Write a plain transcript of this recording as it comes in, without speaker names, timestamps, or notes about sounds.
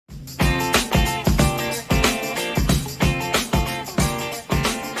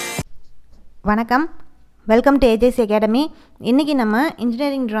வணக்கம், welcome to AJC academy. இன்றைக்கி நம்ம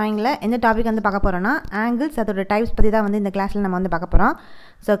இன்ஜினியரிங் ட்ராயிங்கில் எந்த டாபிக் வந்து பார்க்க போகிறோன்னா ஆங்கிள்ஸ், அதோட டைப்ஸ் பற்றி தான் வந்து இந்த கிளாஸில் நம்ம வந்து பார்க்க போகிறோம்.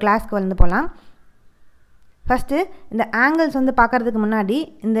 ஸோ கிளாஸ்க்கு வந்து போகலாம். ஃபஸ்ட்டு இந்த ஆங்கிள்ஸ் வந்து பார்க்குறதுக்கு முன்னாடி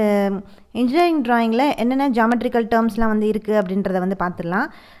இந்த இன்ஜினியரிங் ட்ராயிங்கில் என்னென்ன ஜாமெட்ரிக்கல் டேர்ம்ஸ்லாம் வந்து இருக்குது அப்படின்றத வந்து பார்த்துடலாம்.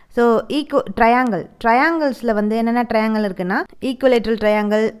 ஸோ ட்ரையாங்கிள்ஸில் வந்து என்னென்ன ட்ரையாங்கிள் இருக்குன்னா equilateral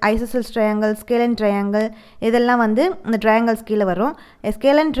triangle, isosceles triangle, scalene triangle, இதெல்லாம் வந்து இந்த ட்ரையாங்கிள்ஸ் கீழே வரும்.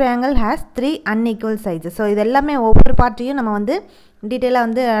 Scalene triangle has 3 unequal sides. So இது எல்லாமே ஒவ்வொரு பார்ட்டையும் நம்ம வந்து டீட்டெயிலாக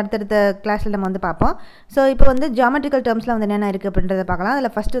வந்து அடுத்தடுத்த கிளாஸில் நம்ம வந்து பார்ப்போம். ஸோ இப்போ வந்து ஜாமெட்ரிக்கல் டேர்ம்ஸ்லாம் வந்து என்னென்ன இருக்குது அப்படின்றத பார்க்கலாம்.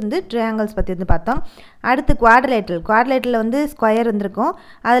 அதில் ஃபஸ்ட்டு வந்து ட்ரையாங்கிள்ஸ் பற்றி வந்து பார்த்தோம். அடுத்து குவாட்ரிலேட்டரில் வந்து ஸ்கொயர் இருந்திருக்கும்.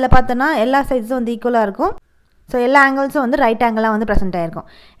 அதில் பார்த்தோன்னா எல்லா சைட்ஸும் வந்து ஈக்குவலாக இருக்கும். ஸோ எல்லா ஆங்கிள்ஸும் வந்து ரைட் ஆங்கிளாக வந்து ப்ரெசென்ட் ஆகிருக்கும்.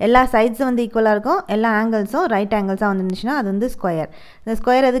 எல்லா சைட்ஸும் வந்து ஈக்குவலாக இருக்கும். எல்லா ஆங்கிள்ஸும் ரைட் ஆங்கிள்ஸாக வந்து இருந்துச்சுன்னா அது வந்து ஸ்கொயர். இந்த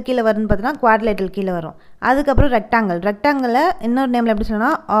ஸ்கொயர் எது கீழே வரும்னு பார்த்தோன்னா குவாட்ரிலேட்டரல் கீழே வரும். அதுக்கப்புறம் ரெக்டாங்கிளை இன்னொரு நேமில் எப்படி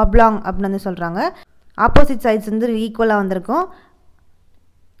சொன்னால் ஆப்லாங் அப்படின்னு வந்து சொல்கிறாங்க. ஆப்போசிட் சைட்ஸ் வந்து ஈக்குவலாக வந்திருக்கும்.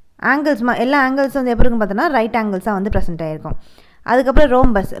 எல்லா ஆங்கிள்ஸும் வந்து எப்படி இருக்குன்னு பார்த்தோன்னா ரைட் ஆங்கிள்ஸாக வந்து ப்ரெசென்ட் ஆகிருக்கும். அதுக்கப்புறம்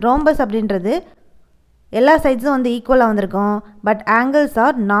ரோம்பஸ் அப்படின்றது எல்லா சைட்ஸும் வந்து ஈக்குவலாக வந்திருக்கும். But angles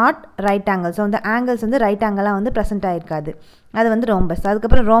R not right angles. So அந்த ஆங்கிள்ஸ் வந்து ரைட் ஆங்கிளாக வந்து ப்ரெசென்ட் ஆகிருக்காது. அது வந்து ரோம்பஸ்.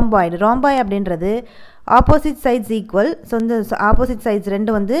 அதுக்கப்புறம் ரோம்பாய் அப்படின்றது ஆப்போசிட் சைட்ஸ் ஈக்குவல். ஸோ இந்த ஆப்போசிட் சைட்ஸ்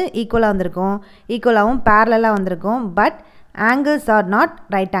ரெண்டு வந்து ஈக்குவலாக வந்திருக்கும், ஈக்குவலாகவும் பேரலாக வந்திருக்கும். But angles R not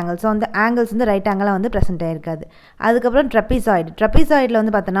right angle. So அந்த ஆங்கிள்ஸ் வந்து ரைட் ஆங்கிளாக வந்து ப்ரெசென்ட் ஆகிருக்காது. அதுக்கப்புறம் ட்ரெப்பிசாய்டில்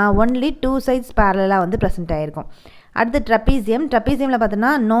வந்து பார்த்தோன்னா ஒன்லி 2 சைட்ஸ் பேரலாக வந்து ப்ரெசென்ட் ஆகிருக்கும். அடுத்து ட்ரெப்பீசியமில்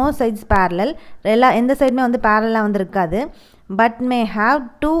பார்த்தோன்னா நோ சைட்ஸ் பேரலல். எந்த சைடுமே வந்து பேரலாக வந்து இருக்காது. But may have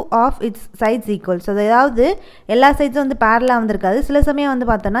 2 of it's sides equal. So ஏதாவது எல்லா சைட்ஸும் வந்து பேரலாக வந்திருக்காது. சில சமயம் வந்து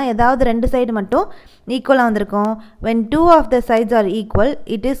பார்த்தோன்னா ஏதாவது 2 சைடு மட்டும் ஈக்குவலாக வந்திருக்கும். when 2 of the sides are equal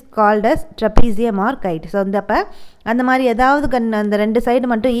it is called as trapezium or kite. So அப்போ அந்த மாதிரி ஏதாவது அந்த 2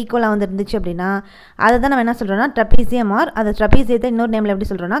 சைடு மட்டும் ஈக்குவலாக வந்து இருந்துச்சு அப்படின்னா அதை தான் நம்ம என்ன சொல்கிறோன்னா ட்ரெப்பீசியம். ஆர் அந்த ட்ரெப்பீசியத்தை இன்னொரு நேமில்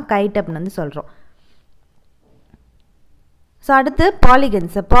எப்படி சொல்கிறோன்னா கைட் அப்படின்னு வந்து சொல்கிறோம். ஸோ அடுத்து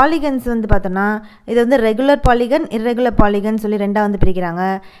பாலிகன்ஸ் வந்து பார்த்தோன்னா இது வந்து ரெகுலர் பாலிகன், இர்ரெகுலர் பாலிகன் சொல்லி ரெண்டாக வந்து பிரிக்கிறாங்க.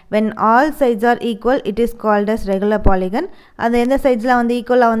 when all sides are equal it is called as regular polygon. அது எந்த சைட்ஸில் வந்து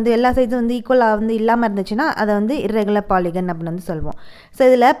ஈக்குவலாக வந்து எல்லா சைட்ஸும் வந்து ஈக்குவலாக வந்து இல்லாமல் இருந்துச்சுன்னா அதை வந்து இர்ரெகுலர் பாலிகன் அப்படின்னு வந்து சொல்லுவோம். ஸோ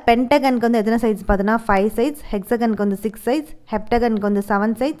இதில் பென்டகனுக்கு வந்து எத்தனை சைட்ஸ் பார்த்தோன்னா 5 சைட்ஸ், ஹெக்ஸகனுக்கு வந்து 6 சைட்ஸ், ஹெப்டகனுக்கு வந்து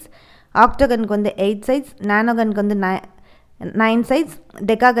 7 சைட்ஸ், ஆக்டகனுக்கு வந்து 8 சைட்ஸ், நானோகனுக்கு வந்து 9 சைட்ஸ்,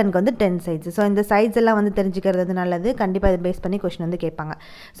 டெக்காகனுக்கு வந்து 10 சைட்ஸ். ஸோ இந்த சைட்ஸ் எல்லாம் வந்து தெரிஞ்சுக்கிறது நல்லது. கண்டிப்பாக இதை பேஸ் பண்ணி கொஸ்டின் வந்து கேட்பாங்க.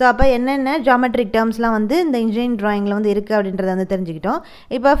 ஸோ அப்போ என்னென்ன ஜாமெட்ரிக் டேர்ம்ஸ்லாம் வந்து இந்த இன்ஜினியரிங் ட்ராயிங்கில் வந்து இருக்குது அப்படின்றத வந்து தெரிஞ்சுக்கிட்டோம்.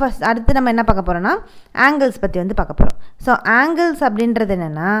 இப்போ அடுத்து நம்ம என்ன பார்க்க போகிறோம்னா ஆங்கிள்ஸ் பற்றி வந்து பார்க்க போகிறோம். ஸோ ஆங்கிள்ஸ் அப்படின்றது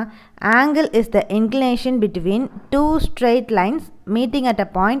என்னென்னா angle is the inclination between 2 straight lines meeting at a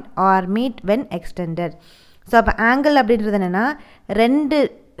point R meet when extended. So அப்போ ஆங்கிள் அப்படின்றது என்னென்னா 2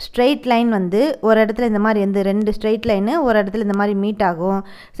 ஸ்ட்ரெயிட் லைன் வந்து ஒரு இடத்துல இந்த மாதிரி 2 ஸ்ட்ரெயிட் லைனு ஒரு இடத்துல இந்த மாதிரி மீட் ஆகும்.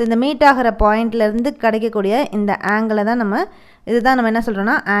 ஸோ இந்த மீட் ஆகிற பாயிண்ட்லேருந்து கிடைக்கக்கூடிய இந்த ஆங்கிளை தான் இதுதான் நம்ம என்ன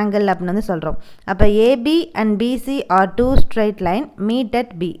சொல்கிறோன்னா ஆங்கிள் அப்படின்னு வந்து சொல்கிறோம். அப்போ AB and PC R 2 straight line meet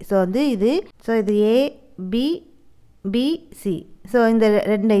at B. So வந்து இது ஏபிபிசி. ஸோ இந்த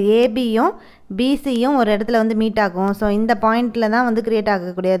 2 ஏபியும் பிசியும் ஒரு இடத்துல வந்து மீட் ஆகும். ஸோ இந்த பாயிண்டில் தான் வந்து கிரியேட்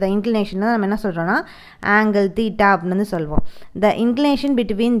ஆகக்கூடிய இன்க்ளினேஷன் தான் நம்ம என்ன சொல்கிறோன்னா ஆங்கிள் தீட்டா அப்படின்னு வந்து சொல்வோம். த inclination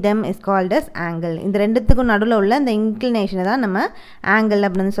between them is called as angle. இந்த ரெண்டுத்துக்கும் நடுவில் உள்ள இந்த இன்க்ளினேஷனை தான் நம்ம ஆங்கிள்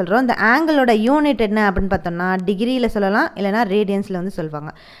அப்படின்னு சொல்கிறோம். இந்த ஆங்கிளோட யூனிட் என்ன அப்படின்னு பார்த்தோம்னா டிகிரியில் சொல்லலாம், இல்லைனா ரேடியன்ஸில் வந்து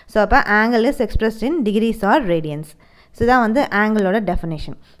சொல்லுவாங்க. ஸோ அப்போ angle is expressed in decrease R radians. So தான் வந்து ஆங்கிளோட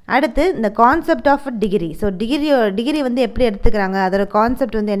டெஃபினேஷன். அடுத்து இந்த concept of degree. So degree வந்து எப்படி எடுத்துக்கிறாங்க, அதோட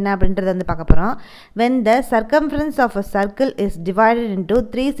கான்செப்ட் வந்து என்ன அப்படின்றத வந்து பார்க்க போகிறோம். when the circumference of a circle is divided into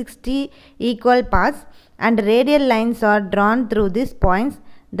 360 equal parts and radial lines are drawn through these points,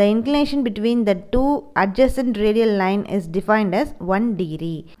 the inclination between the 2 adjacent radial line is defined as 1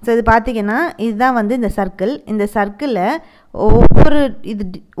 degree. So இது பார்த்தீங்கன்னா இதுதான் வந்து இந்த சர்க்கிளில்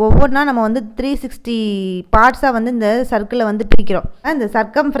ஒவ்வொன்றா நம்ம வந்து 360 பார்ட்ஸாக வந்து இந்த சர்க்கிளை வந்து பிரிக்கிறோம். இந்த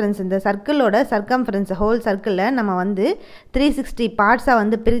சர்க்கிளோட சர்க்கம்ஃபரன்ஸ் ஹோல் சர்க்கிளில் நம்ம வந்து 360 பார்ட்ஸாக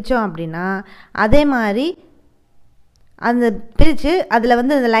வந்து பிரித்தோம் அப்படின்னா அதே மாதிரி அந்த பிரித்து அதில்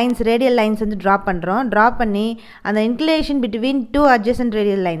வந்து அந்த ரேடியல் லைன்ஸ் வந்து ட்ரா பண்ணி அந்த inclination between 2 adjacent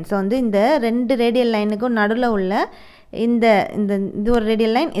radial lines. So வந்து இந்த 2 ரேடியல் லைனுக்கும் நடுவில் உள்ள இந்த இந்த இது ஒரு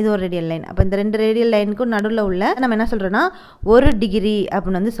ரேடியல் லைன், இது ஒரு ரேடியல் லைன். அப்போ இந்த 2 ரேடியல் லைனுக்கும் நடுவில் உள்ள நம்ம என்ன சொல்கிறோன்னா 1 டிகிரி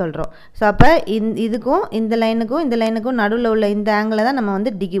அப்படின்னு வந்து சொல்கிறோம். ஸோ அப்போ இதுக்கும் இந்த லைனுக்கும் நடுவில் உள்ள இந்த ஆங்கிளை தான் நம்ம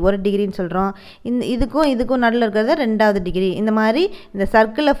வந்து 1 டிகிரின்னு சொல்கிறோம். இதுக்கும் நடுவில் இருக்கிறத 2வது டிகிரி. இந்த மாதிரி இந்த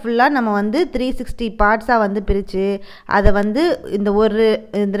சர்க்கிளை ஃபுல்லாக நம்ம வந்து 360 பார்ட்ஸாக வந்து பிரித்து அதை வந்து இந்த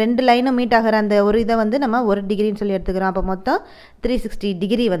 2 லைனும் மீட் ஆகிற அந்த ஒரு இதை வந்து நம்ம 1 டிகிரின்னு சொல்லி எடுத்துக்கிறோம். அப்போ மொத்தம் 360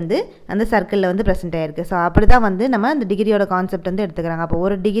 டிகிரி வந்து அந்த சர்க்கிளில் வந்து ப்ரெசென்ட் ஆகிருக்கு. ஸோ அப்படி தான் வந்து நம்ம அந்த டிகிரியோட கான்செப்ட் வந்து எடுத்துக்கிறாங்க. அப்போ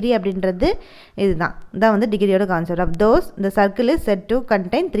 1 டிகிரி அப்படின்றது இதான் வந்து டிகிரியோட கான்செப்ட். ஆஃப் தோஸ் இந்த circle is set to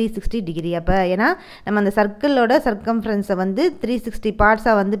contain 360 degree. அப்போ ஏன்னா நம்ம அந்த சர்க்கிளோட சர்க்கம்ஃபரன்ஸை வந்து 360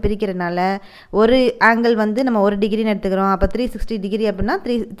 பார்ட்ஸாக வந்து பிரிக்கிறனால ஒரு ஆங்கிள் வந்து நம்ம 1 டிகிரின்னு எடுத்துக்கிறோம். அப்போ 360 டிகிரி அப்படின்னா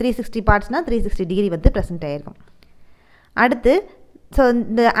 360 பார்ட்ஸ்னால் 360 டிகிரி வந்து ப்ரெசென்ட் ஆகிருக்கும். அடுத்து ஸோ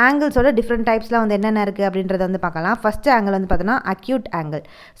இந்த ஆங்கிள்ஸோட டிஃப்ரெண்ட் டைப்ஸ்லாம் வந்து என்னென்ன இருக்குது அப்படின்றத வந்து பார்க்கலாம். ஃபஸ்ட்டு ஆங்கிள் வந்து பார்த்தோன்னா acute angle.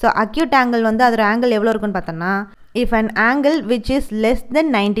 So acute angle வந்து அதோட ஆங்கிள் எவ்வளோ இருக்குன்னு பார்த்தோன்னா if an angle which is less than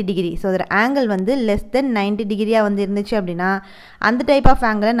 90 degree. So அதோட ஆங்கிள் வந்து லெஸ் தென் 90 டிகிரியாக வந்து இருந்துச்சு அப்படின்னா அந்த டைப் ஆஃப்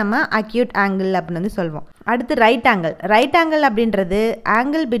ஆங்கிளை நம்ம அக்யூட் ஆங்கிள் அப்படின்னு வந்து சொல்வோம். அடுத்து ரைட் ஆங்கிள். ரைட் ஆங்கிள் அப்படின்றது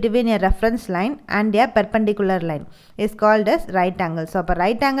angle between a reference line and a perpendicular line is called as right angle. So அப்போ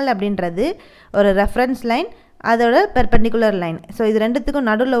ரைட் ஆங்கிள் அப்படின்றது ஒரு ரெஃபரன்ஸ் லைன் அதோட பெர்பெண்டிகுலர் லைன். ஸோ இது ரெண்டுத்துக்கும்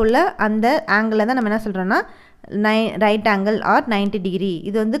நடுவில் உள்ள அந்த ஆங்கிளை தான் நம்ம என்ன சொல்கிறோன்னா ரைட் ஆங்கிள் ஆர் 90 டிகிரி.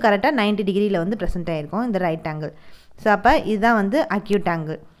 இது வந்து கரெக்டாக 90 டிகிரியில் வந்து ப்ரெசென்ட் ஆகிருக்கும் இந்த ரைட் ஆங்கிள். ஸோ அப்போ இதுதான் வந்து அக்யூட்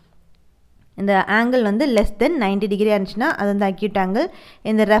ஆங்கிள். இந்த ஆங்கிள் வந்து லெஸ் தென் 90 டிகிரியாக இருந்துச்சுன்னா அது வந்து அக்யூட் ஆங்கிள்.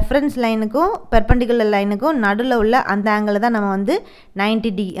 இந்த ரெஃபரன்ஸ் லைனுக்கும் பெர்பெண்டிகுலர் லைனுக்கும் நடுவில் உள்ள அந்த ஆங்கிளை தான் நம்ம வந்து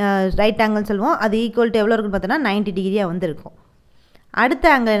 90 ரைட் ஆங்கிள் சொல்லுவோம். அது ஈக்குவல் டு எவ்வளோ இருக்குன்னு பார்த்தோன்னா 90 டிகிரியாக வந்து இருக்கும். அடுத்த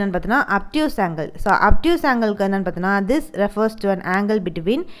ஆங்கிள் என்னென்னு பார்த்தோன்னா அப்டியூஸ் ஆங்கிள். ஸோ அப்டியூஸ் ஆங்கிளுக்கு என்னென்னு பார்த்தோன்னா this refers to an angle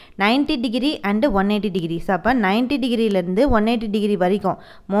between 90 degree and 180 degree. So அப்போ 90 டிகிரிலேருந்து 180 டிகிரி வரைக்கும்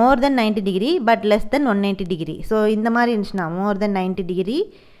மோர் தென் 90 degree but less than 180 degree. So இந்த மாதிரி இருந்துச்சுன்னா மோர் தென் 90 டிகிரி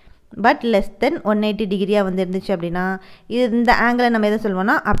பட் லெஸ் தென் 180 டிகிரியாக வந்து இருந்துச்சு அப்படின்னா இந்த ஆங்கிளை நம்ம எதை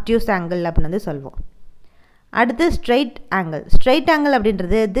சொல்வோம்னா அப்டியூஸ் ஆங்கிள் அப்படின்னு வந்து சொல்வோம். அடுத்து ஸ்ட்ரெயிட் ஆங்கிள். ஸ்ட்ரெயிட் ஆங்கிள்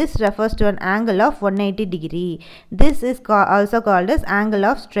அப்படின்றது this refers to an angle of 180 degree. This is also called as angle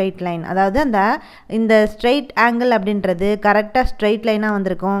of straight line. அதாவது இந்த ஸ்ட்ரெயிட் ஆங்கிள் அப்படின்றது கரெக்டாக ஸ்ட்ரெயிட் லைனாக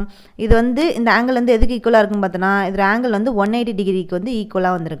வந்திருக்கும். இது வந்து இந்த ஆங்கிள் வந்து எதுக்கு ஈக்குவலாக இருக்குன்னு பார்த்தோன்னா இதில் ஆங்கிள் வந்து 180 டிகிரிக்கு வந்து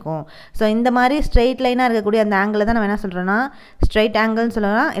ஈக்குவலாக வந்திருக்கும். ஸோ இந்த மாதிரி ஸ்ட்ரெயிட் லைனாக இருக்கக்கூடிய அந்த ஆங்கிளை தான் நம்ம என்ன சொல்கிறோன்னா ஸ்ட்ரெயிட் ஆங்கிள்னு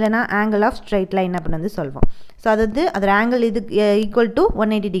சொல்லலாம், இல்லைனா ஆங்கிள் ஆஃப் ஸ்ட்ரெயிட் லைன் அப்படின்னு வந்து சொல்வோம். ஸோ அது வந்து அதோட ஆங்கிள் இது ஈக்குவல் டு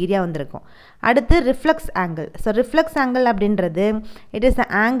 180 டிகிரியாக வந்திருக்கும். அடுத்து reflex angle. So reflex angle அப்படின்றது it is the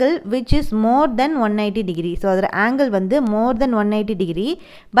angle which is more then 180 degree. So அதோட ஆங்கிள் வந்து மோர் தென் 180 degree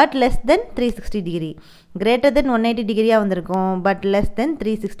but less than 360 degree. Greater than 180 டிகிரியாக வந்திருக்கும் பட் லெஸ் தென்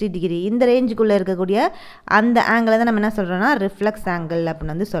 360 டிகிரி. இந்த ரேஞ்சுக்குள்ளே இருக்கக்கூடிய அந்த ஆங்கிளை தான் நம்ம என்ன சொல்கிறோன்னா ரிஃப்ளெக்ஸ் ஆங்கிள்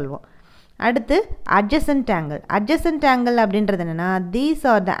அப்படின்னு வந்து சொல்வோம். அடுத்து அட்ஜசன்ட் ஆங்கிள். அட்ஜசன்ட் ஆங்கிள் அப்படின்றது என்னென்னா these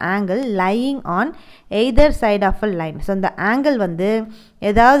are the angle lying on either side of a line. So இந்த ஆங்கிள் வந்து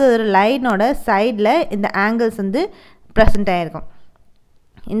ஏதாவது ஒரு லைனோட சைடில் இந்த ஆங்கிள்ஸ் வந்து ப்ரெசென்ட் ஆகிருக்கும்.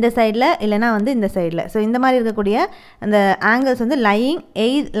 இந்த சைடில் இல்லைனா வந்து இந்த சைடில். ஸோ இந்த மாதிரி இருக்கக்கூடிய அந்த ஆங்கிள்ஸ் வந்து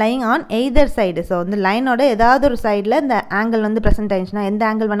lying on either side. So அந்த லைனோட ஏதாவது ஒரு சைடில் இந்த ஆங்கிள் வந்து ப்ரெசென்ட் ஆகிடுச்சுன்னா எந்த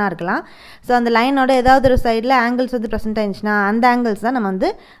ஆங்கிள் வேணால் இருக்கலாம். ஸோ அந்த லைனோட ஏதாவது ஒரு சைடில் ஆங்கிள்ஸ் வந்து ப்ரெசென்ட் ஆகிடுச்சுன்னா அந்த ஆங்கிள்ஸ் தான் நம்ம வந்து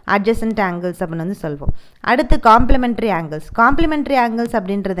அட்ஜசன்ட் ஆங்கிள்ஸ் அப்படின்னு வந்து சொல்வோம். அடுத்து காம்ப்ளிமெண்ட்ரி ஆங்கிள்ஸ். காம்ப்ளிமெண்ட்ரி ஆங்கிள்ஸ்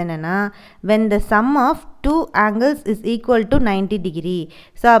அப்படின்றது என்னென்னா when the sum of two angles is equal to 90 degree.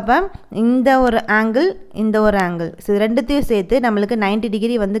 So அப்போ இந்த ஒரு ஆங்கிள் ஸோ ரெண்டுத்தையும் சேர்த்து நம்மளுக்கு 90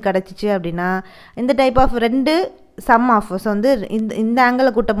 டிகிரி வந்து கிடச்சிச்சு அப்படின்னா இந்த டைப் ஆஃப் ரெண்டு சம் ஆஃப் ஸோ வந்து இந்த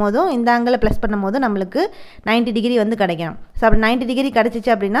ஆங்கிளை கூட்டும் போதும் இந்த ஆங்கிளை ப்ளஸ் பண்ணும் போதும் நம்மளுக்கு 90 டிகிரி வந்து கிடைக்கணும். ஸோ அப்படி 90 டிகிரி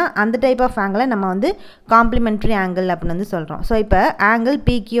கிடச்சிச்சு அப்படின்னா அந்த டைப் ஆஃப் ஆங்கிளை நம்ம வந்து காம்ப்ளிமெண்ட்ரி ஆங்கிள் அப்படின்னு வந்து சொல்கிறோம். ஸோ இப்போ ஆங்கிள்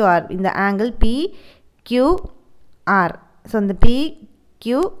PQR, இந்த ஆங்கிள் PQR. ஸோ இந்த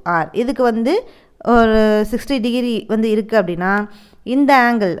PQR இதுக்கு வந்து ஒரு 60 டிகிரி வந்து இருக்குது அப்படின்னா இந்த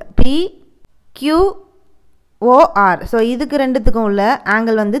ஆங்கிள் PQOR. ஸோ இதுக்கு ரெண்டுத்துக்கும் உள்ள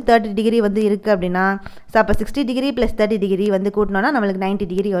ஆங்கிள் வந்து 30 டிகிரி வந்து இருக்குது அப்படின்னா ஸோ அப்போ 60 டிகிரி ப்ளஸ் 30 டிகிரி வந்து கூட்டினோன்னா நம்மளுக்கு 90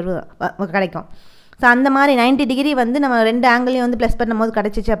 டிகிரி கிடைக்கும். ஸோ அந்த மாதிரி 90 டிகிரி வந்து நம்ம ரெண்டு ஆங்கிளையும் வந்து ப்ளஸ் பண்ணும் போது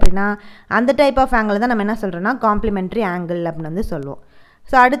கிடச்சிச்சு அப்படின்னா அந்த டைப் ஆஃப் ஆங்கிள் தான் நம்ம என்ன சொல்கிறோன்னா காம்ப்ளிமெண்ட்ரி ஆங்கிள் அப்படின்னு வந்து சொல்லுவோம்.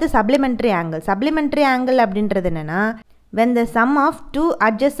 ஸோ அடுத்து சப்ளிமெண்ட்ரி ஆங்கிள். சப்ளிமெண்ட்ரி ஆங்கிள் அப்படின்றது என்னென்னா when the sum of two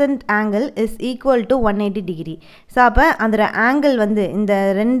adjacent angle is equal to 180 degree. So அப்போ அந்த ஆங்கிள் வந்து இந்த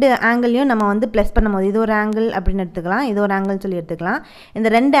ரெண்டு ஆங்கிளையும் நம்ம வந்து ப்ளஸ் பண்ணும்போது இது ஒரு ஆங்கிள் அப்படின்னு எடுத்துக்கலாம், இது ஒரு ஆங்கிள் சொல்லி எடுத்துக்கலாம். இந்த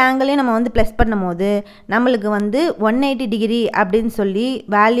ரெண்டு ஆங்கிளையும் நம்ம வந்து ப்ளஸ் பண்ணும்போது நம்மளுக்கு வந்து 180 டிகிரி அப்படின்னு சொல்லி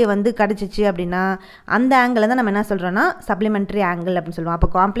வேல்யூ வந்து கிடச்சிச்சு அப்படின்னா அந்த ஆங்கிளை தான் நம்ம என்ன சொல்கிறோன்னா சப்ளிமெண்ட்ரி ஆங்கிள் அப்படின்னு சொல்லுவோம். அப்போ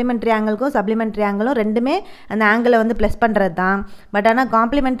காம்ப்ளிமெண்ட்ரி ஆங்கிளுக்கும் சப்ளிமெண்ட்ரி ஆங்கிளும் ரெண்டுமே அந்த ஆங்கிளை வந்து ப்ளஸ் பண்ணுறது தான். பட் ஆனால்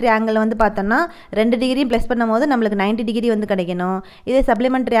காம்ப்ளிமெண்ட்ரி ஆங்கிள் வந்து பார்த்தோன்னா 2 டிகிரியும் ப்ளஸ் பண்ணும்போது நம்மளுக்கு 90 டிகிரி வந்து கிடைக்கணும். இதே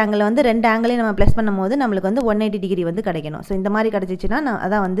சப்ளிமெண்ட்ரி ஆங்கிள் வந்து ரெண்டு ஆங்கிளையும் நம்ம ப்ளஸ் பண்ணும்போது நம்மளுக்கு வந்து 180 டிகிரி வந்து கிடைக்கணும். ஸோ இந்த மாதிரி கிடச்சிச்சின்னா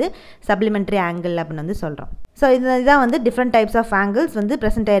அதான் வந்து சப்ளிமெண்ட்ரி ஆங்கிள் அப்படின்னு வந்து சொல்கிறோம். ஸோ இதுதான் வந்து டிஃப்ரெண்ட் டைப்ஸ் ஆஃப் ஆங்கிள்ஸ் வந்து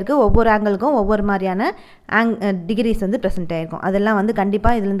ப்ரெசென்ட் ஆகிருக்கு. ஒவ்வொரு ஆங்கிளுக்கும் ஒவ்வொரு மாதிரியான டிகிரிஸ் வந்து ப்ரெசென்ட் ஆகிருக்கும். அதெல்லாம் வந்து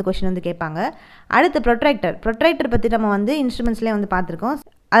கண்டிப்பாக இதுலேருந்து கொஸ்டின் வந்து கேட்பாங்க. அடுத்து ப்ரொட்ராக்டர் பற்றி நம்ம வந்து இன்ஸ்ட்ருமெண்ட்ஸ்லேயே வந்து பார்த்துருக்கோம்.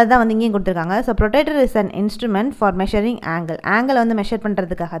 அதுதான் வந்து இங்கேயும் கொடுத்துருக்காங்க. So protractor is an instrument for measuring ஆங்கிளை வந்து மெஷர்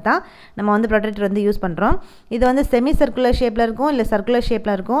பண்ணுறதுக்காக தான் நம்ம வந்து ப்ரொட்ராக்டர் வந்து யூஸ் பண்ணுறோம். இது வந்து செமி சர்க்குலர் ஷேப்பில் இருக்கும், இல்லை சர்க்குலர்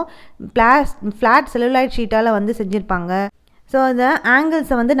ஷேப்பில் இருக்கும். ஃப்ளாட் செல்லுலாய்ட் ஷீட்டால் வந்து செஞ்சுருப்பாங்க. ஸோ இந்த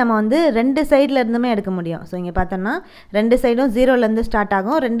ஆங்கிள்ஸை வந்து நம்ம வந்து ரெண்டு சைடில் இருந்துமே எடுக்க முடியும். ஸோ இங்கே பார்த்தோம்னா ரெண்டு சைடும் 0லேருந்து ஸ்டார்ட்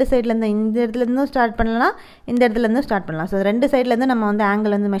ஆகும். ரெண்டு சைட்லேருந்து இந்த இடத்துலேருந்தும் ஸ்டார்ட் பண்ணலாம், இந்த இடத்துலேருந்தும் ஸ்டார்ட் பண்ணலாம். ஸோ ரெண்டு சைட்லேருந்து நம்ம வந்து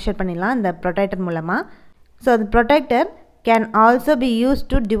ஆங்கிள் வந்து மெஷர் பண்ணிடலாம் இந்த ப்ரொட்ராக்டர் மூலமாக. ஸோ அந்த protractor can also be used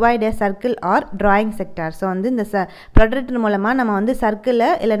to divide a circle or drawing sector. So வந்து இந்த ப்ரொட்ராக்டர் மூலமாக நம்ம வந்து சர்க்கிளை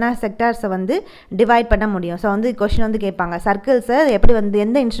இல்லைனா செக்டார்ஸை வந்து டிவைட் பண்ண முடியும். ஸோ வந்து கொஸ்டின் வந்து கேட்பாங்க, சர்க்கிள்ஸை எப்படி வந்து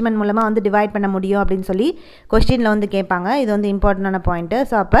எந்த இன்ஸ்ட்ருமெண்ட் மூலமாக வந்து டிவைட் பண்ண முடியும் அப்படின்னு சொல்லி கொஸ்டினில் வந்து கேட்பாங்க. இது வந்து இம்பார்ட்டண்டான பாயிண்ட்டு.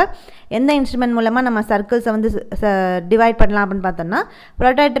 ஸோ அப்போ எந்த இன்ஸ்ட்ருமெண்ட் மூலமாக நம்ம சர்க்கிள்ஸை வந்து டிவைட் பண்ணலாம் அப்படின்னு பார்த்தோம்னா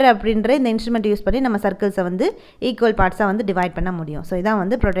ப்ரொட்ராக்டர் அப்படின்ற இந்த இன்ஸ்ட்ருமெண்ட் யூஸ் பண்ணி நம்ம சர்க்கிள்ஸை வந்து ஈக்குவல் பார்ட்ஸாக வந்து டிவைட் பண்ண முடியும். ஸோ இதான்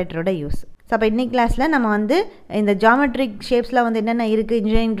வந்து ப்ரொட்ராக்டரோட யூஸ். ஸோ அப்போ இன்னைக்கு கிளாஸில் நம்ம வந்து இந்த ஜாமெட்ரிக் ஷேப்ஸில் வந்து என்னென்ன இருக்குது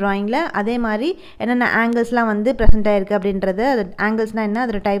இன்ஜினியரிங் ட்ராயிங்கில், அதே மாதிரி என்னென்ன ஆங்கிள்ஸ்லாம் வந்து ப்ரெசென்ட் ஆகிருக்கு அப்படின்றது, அது ஆங்கிள்ஸ்னால் என்ன,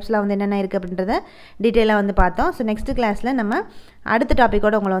 அதோட டைப்ஸ்லாம் வந்து என்னென்ன இருக்குது அப்படின்றத டீட்டெயிலாக வந்து பார்த்தோம். ஸோ நெக்ஸ்ட் கிளாஸில் நம்ம அடுத்த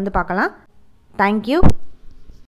டாப்பிக்கோடு உங்களை வந்து பார்க்கலாம். தேங்க்யூ.